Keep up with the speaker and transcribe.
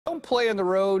don't play on the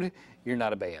road, you're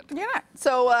not a band. You're not.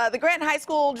 So the Grant High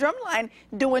School Drumline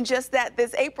doing just that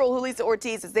this April. Julissa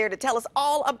Ortiz is there to tell us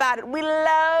all about it. We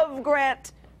love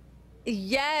Grant.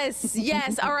 Yes,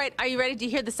 yes. All right. Are you ready? Do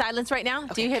you hear the silence right now?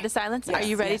 Okay. Do you hear the silence? Yes, Are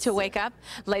you ready yes, to wake up?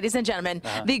 Ladies and gentlemen,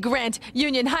 Uh-huh. the Grant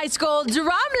Union High School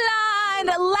Drumline,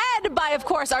 led by, of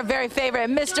course, our very favorite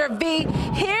Mr. V.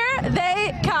 Here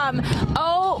they come.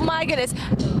 Oh, my goodness.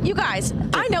 You guys,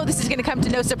 I know this is going to come to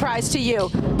no surprise to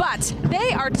you, but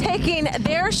they are taking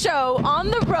their show on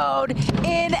the road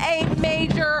in a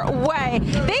major way.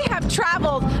 They have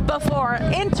traveled before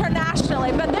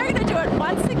internationally, but they're going to do it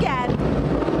once again.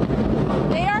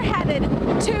 They are headed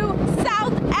to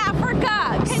South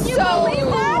Africa. Can you believe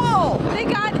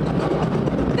that?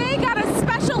 They got a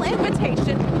special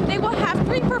invitation. They will have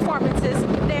 3 performances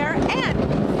there, and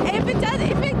if it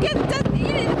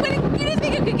you didn't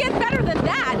think it could get better than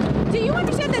that. Do you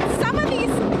understand that some of these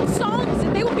songs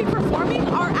that they will be performing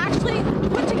are actually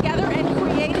put together and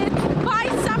created by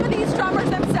some of these drummers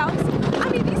themselves? I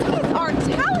mean, these kids are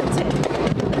talented.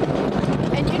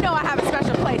 And you know I have a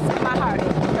special place in my heart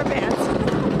for bands.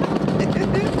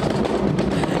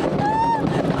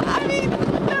 I mean,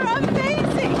 they're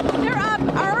amazing. They're up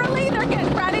early. They're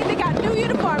getting ready. They got new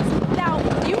uniforms. Now,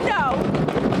 you know,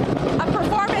 a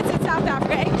performance in South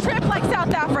Africa, a trip like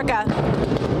South Africa,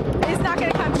 is not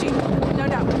going to come cheap. No,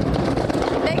 no.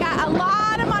 They got a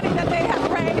lot of money that they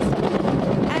have raised.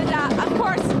 And, of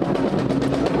course,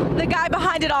 the guy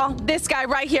behind it all, this guy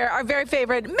right here, our very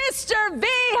favorite, Mr. V.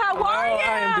 How are you?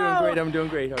 I am doing great. I'm doing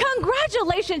great.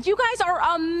 Congratulations. You guys are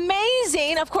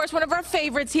amazing. Of course, one of our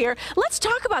favorites here. Let's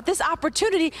talk about this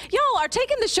opportunity. Y'all are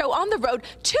taking the show on the road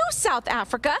to South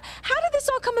Africa. How did this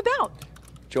all come about?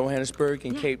 Johannesburg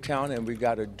and Cape Town, and we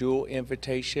got a dual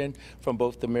invitation from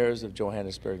both the mayors of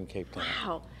Johannesburg and Cape Town.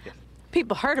 Wow. Yes.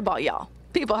 People heard about y'all.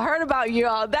 People heard about you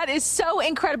all. That is so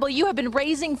incredible. You have been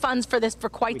raising funds for this for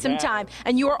quite some time,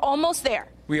 and you are almost there.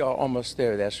 We are almost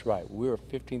there. That's right. We're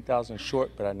 15,000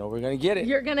 short, but I know we're going to get it.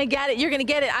 You're going to get it. You're going to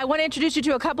get it. I want to introduce you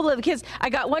to a couple of the kids. I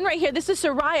got one right here. This is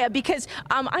Soraya, because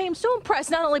I am so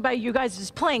impressed not only by you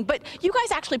guys playing, but you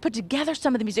guys actually put together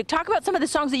some of the music. Talk about some of the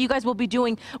songs that you guys will be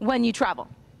doing when you travel.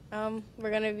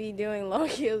 We're going to be doing Low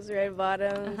Heels, Red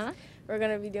Bottoms. We're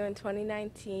going to be doing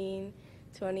 2019,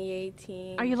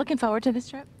 2018. Are you looking forward to this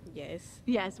trip? Yes.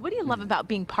 Yes. What do you love about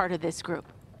being part of this group?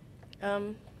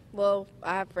 Well,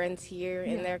 I have friends here,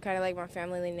 and they're kind of like my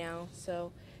family now.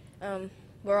 So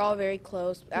we're all very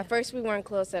close. At first, we weren't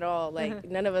close at all. Like,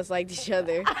 none of us liked each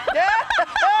other.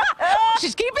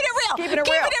 She's keeping it real. Keeping it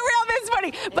real this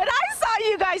morning. But I saw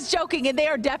you guys joking, and they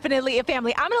are definitely a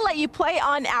family. I'm going to let you play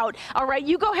on out. All right,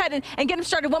 you go ahead and get them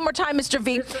started one more time, Mr.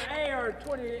 V. Mr. A,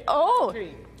 2018. Oh.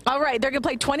 All right, they're going to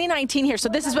play 2019 here, so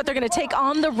this is what they're going to take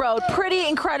on the road. Pretty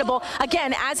incredible.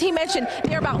 Again, as he mentioned,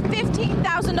 they're about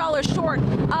 $15,000 short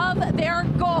of their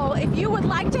goal. If you would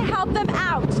like to help them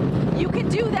out, you can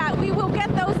do that. We will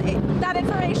get that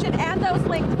information and those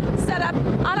links set up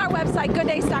on our website,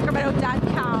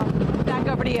 gooddaysacramento.com. Back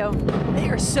over to you. They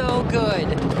are so good.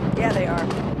 Yeah, they are.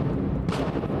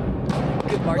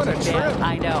 Good What a marching trip. band.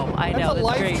 I know. That's a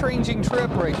life-changing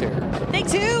trip right there. They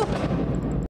too.